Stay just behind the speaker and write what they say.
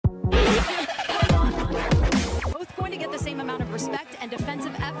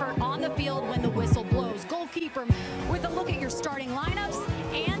defensive effort on the field when the whistle blows. Goalkeeper with a look at your starting lineups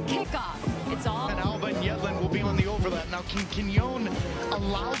and kickoff. It's all. And Alba and Yedlin will be on the overlap. Now, can Quignon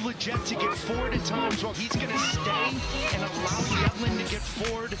allow Leggett to get forward at times while he's going to stay and allow Yedlin to get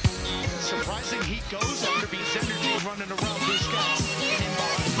forward? Surprising he goes after being energy running around Busquets and in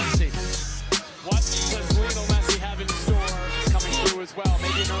behind Messi. What does Lionel Messi have in store coming through as well?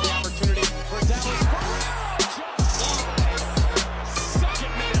 Maybe an early opportunity for Dallas.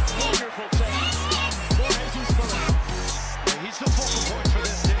 Second minute, wonderful chance for Jesus Ferrer. He's the focal point for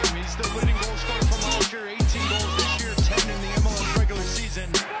this team. He's the leading goal scorer from last year, 18 goals this year, 10 in the MLS regular season.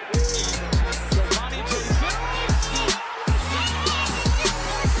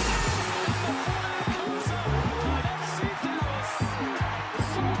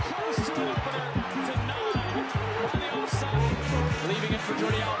 Leaving it for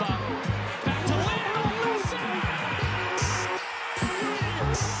Jordi Alba. Back to Lionel Messi.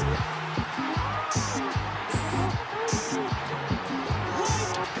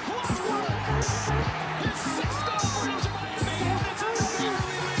 Like clockwork. His sixth goal for Inter Miami, and it's in the Premier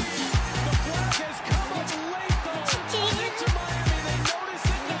League. The flag has come up late, though. Inter Miami, they notice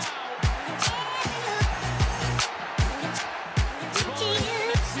it now.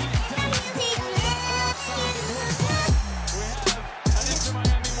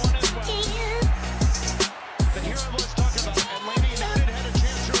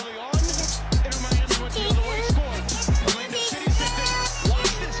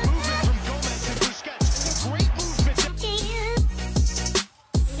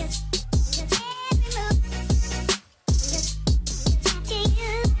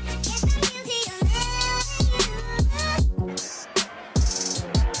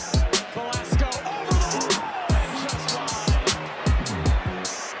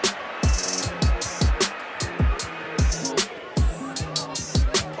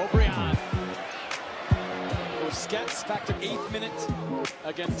 Back to 8th minute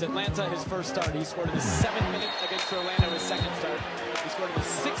against Atlanta, his first start. He scored in the 7th minute against Orlando, his second start. He scored in the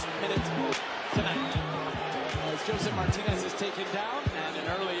 6th minute tonight. As Joseph Martinez is taken down, and an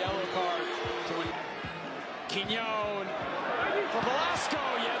early yellow card to win. Quignon for Velasco.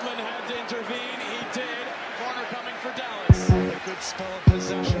 Yedlin had to intervene. He did. Corner coming for Dallas. A good spell of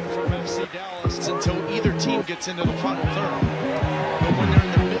possession from FC Dallas until either team gets into the final third. But when they're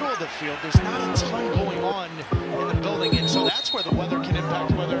in the middle of the field, there's not a ton going on in the building, and so that's where the weather can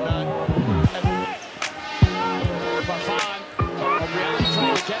impact whether or not. Farfan, O'Brien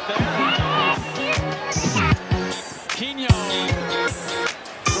trying to get there. Quignon.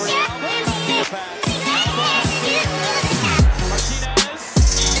 Jordi Alba knocking the pass. Martinez.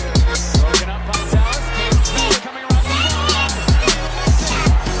 Broken up by Dallas. Messi coming around the corner.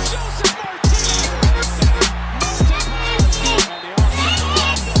 Joseph Martinez. And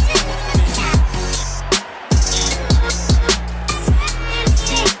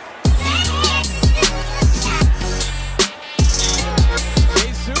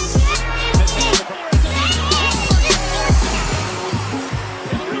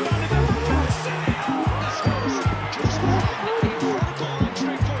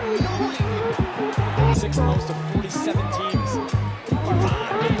the sixth most of 47 teams.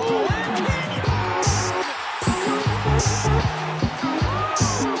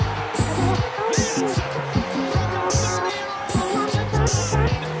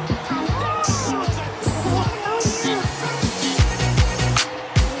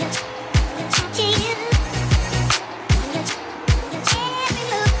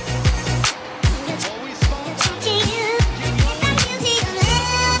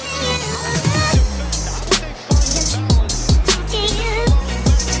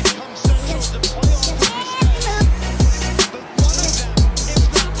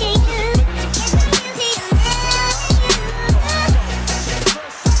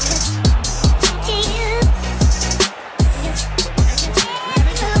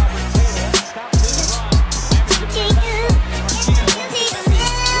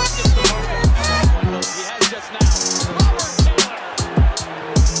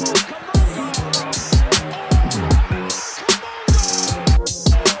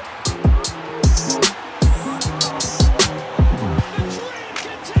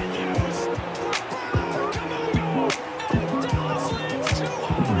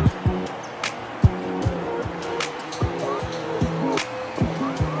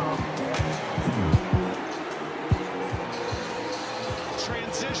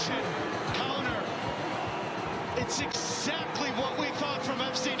 Transition, counter. It's exactly what we thought from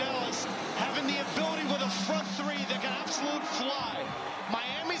FC Dallas, having the ability with a front three that can absolute fly.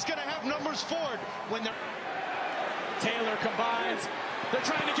 Miami's going to have numbers forward when they're... Taylor combines. They're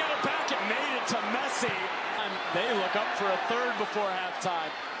trying to get it back. It made it to Messi. And they look up for a third before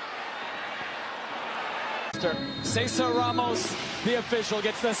halftime. Cesar Ramos, the official,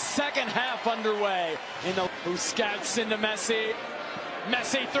 gets the second half underway. Busquets into Messi.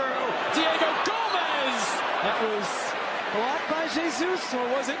 Messi through. Diego Gomez. That was blocked by Jesus, or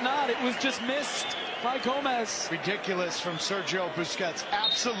was it not? It was just missed by Gomez. Ridiculous from Sergio Busquets.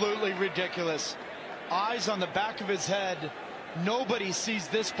 Absolutely ridiculous. Eyes on the back of his head. Nobody sees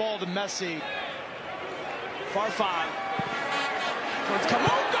this ball to Messi. Farfan. Towards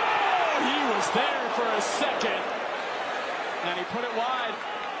Camogo. He was there for a second. And he put it wide.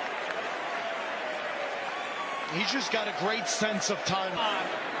 He's just got a great sense of time.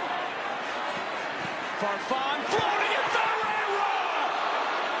 Farfan floating at Ferreira.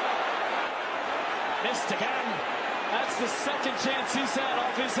 Missed again. That's the second chance he's had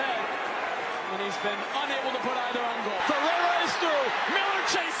off his head. And he's been unable to put either on goal. Ferreira is through. Miller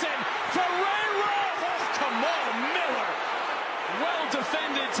chasing. Ferreira. Oh, come on, Miller. Well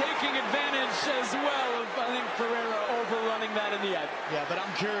defended, taking advantage as well of, I think, Ferreira overrunning that in the end. Yeah, but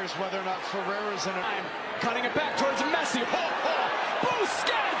I'm curious whether or not Ferreira's in it. Cutting it back towards Messi.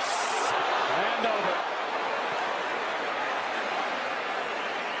 Busquets! And over.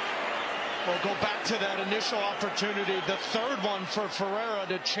 We'll go back to that initial opportunity. The third one for Ferreira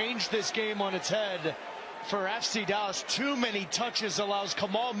to change this game on its head for FC Dallas. Too many touches allows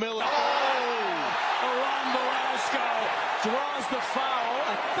Kamal Miller. Oh! Alon Velasco draws the foul.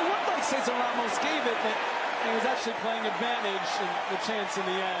 It looked like Cesar Ramos gave it, but he was actually playing advantage and the chance in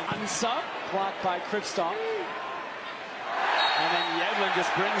the end. Ansa, blocked by Kristoff. And then Yedlin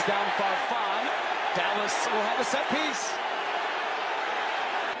just brings down Farfan. Dallas will have a set piece.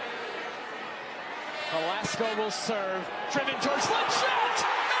 Velasco will serve. Driven towards slip shot!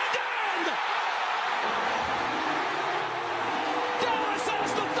 And in! Dallas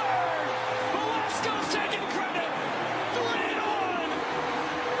has the third! Velasco's taking credit! 3-1!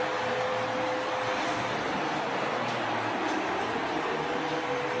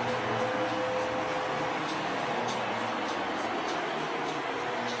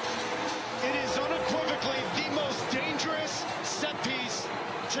 It is unequivocally the most dangerous set piece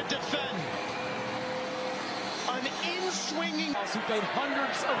to defend. An in-swinging... Who paid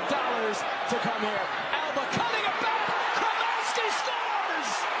hundreds of dollars to come here. Alba cutting it back. Kowalski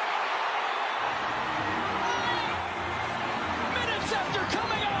scores! Minutes after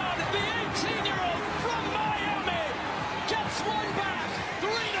coming on, the 18-year-old from Miami gets one back.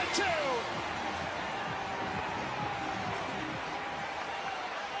 3-2.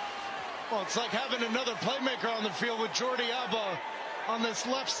 Well, it's like having another playmaker on the field with Jordi Alba on this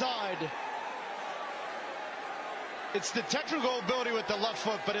left side. It's the technical ability with the left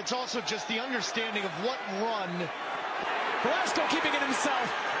foot, but it's also just the understanding of what run. Velasco keeping it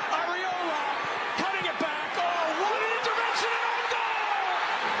himself. Ariola cutting it back. Oh, what an intervention and on goal!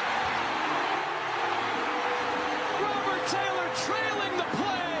 Robert Taylor trailing the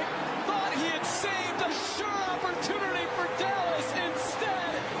play. Thought he had saved a sure opportunity for Dallas.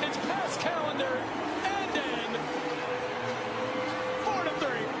 Instead, it's past calendar and in.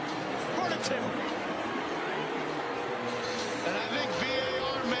 4-3. 4-2. And I think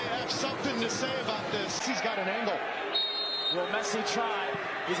VAR may have something to say about this. He's got an angle. Will Messi try?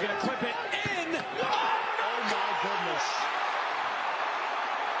 He's going to clip it in. Oh my goodness.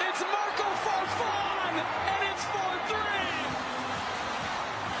 It's Marco Farfan, and it's 4-3.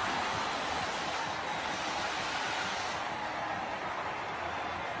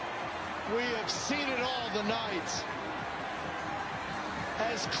 We have seen it all tonight.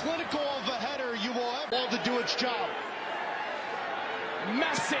 As clinical of a header you will have all to do its job.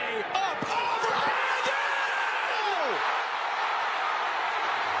 Messi up over and in!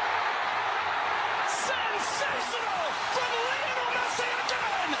 Sensational from Lionel Messi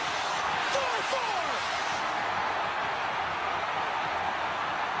again! 4-4!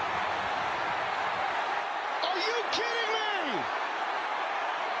 Are you kidding me?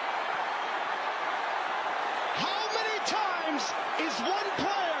 How many times is one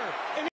play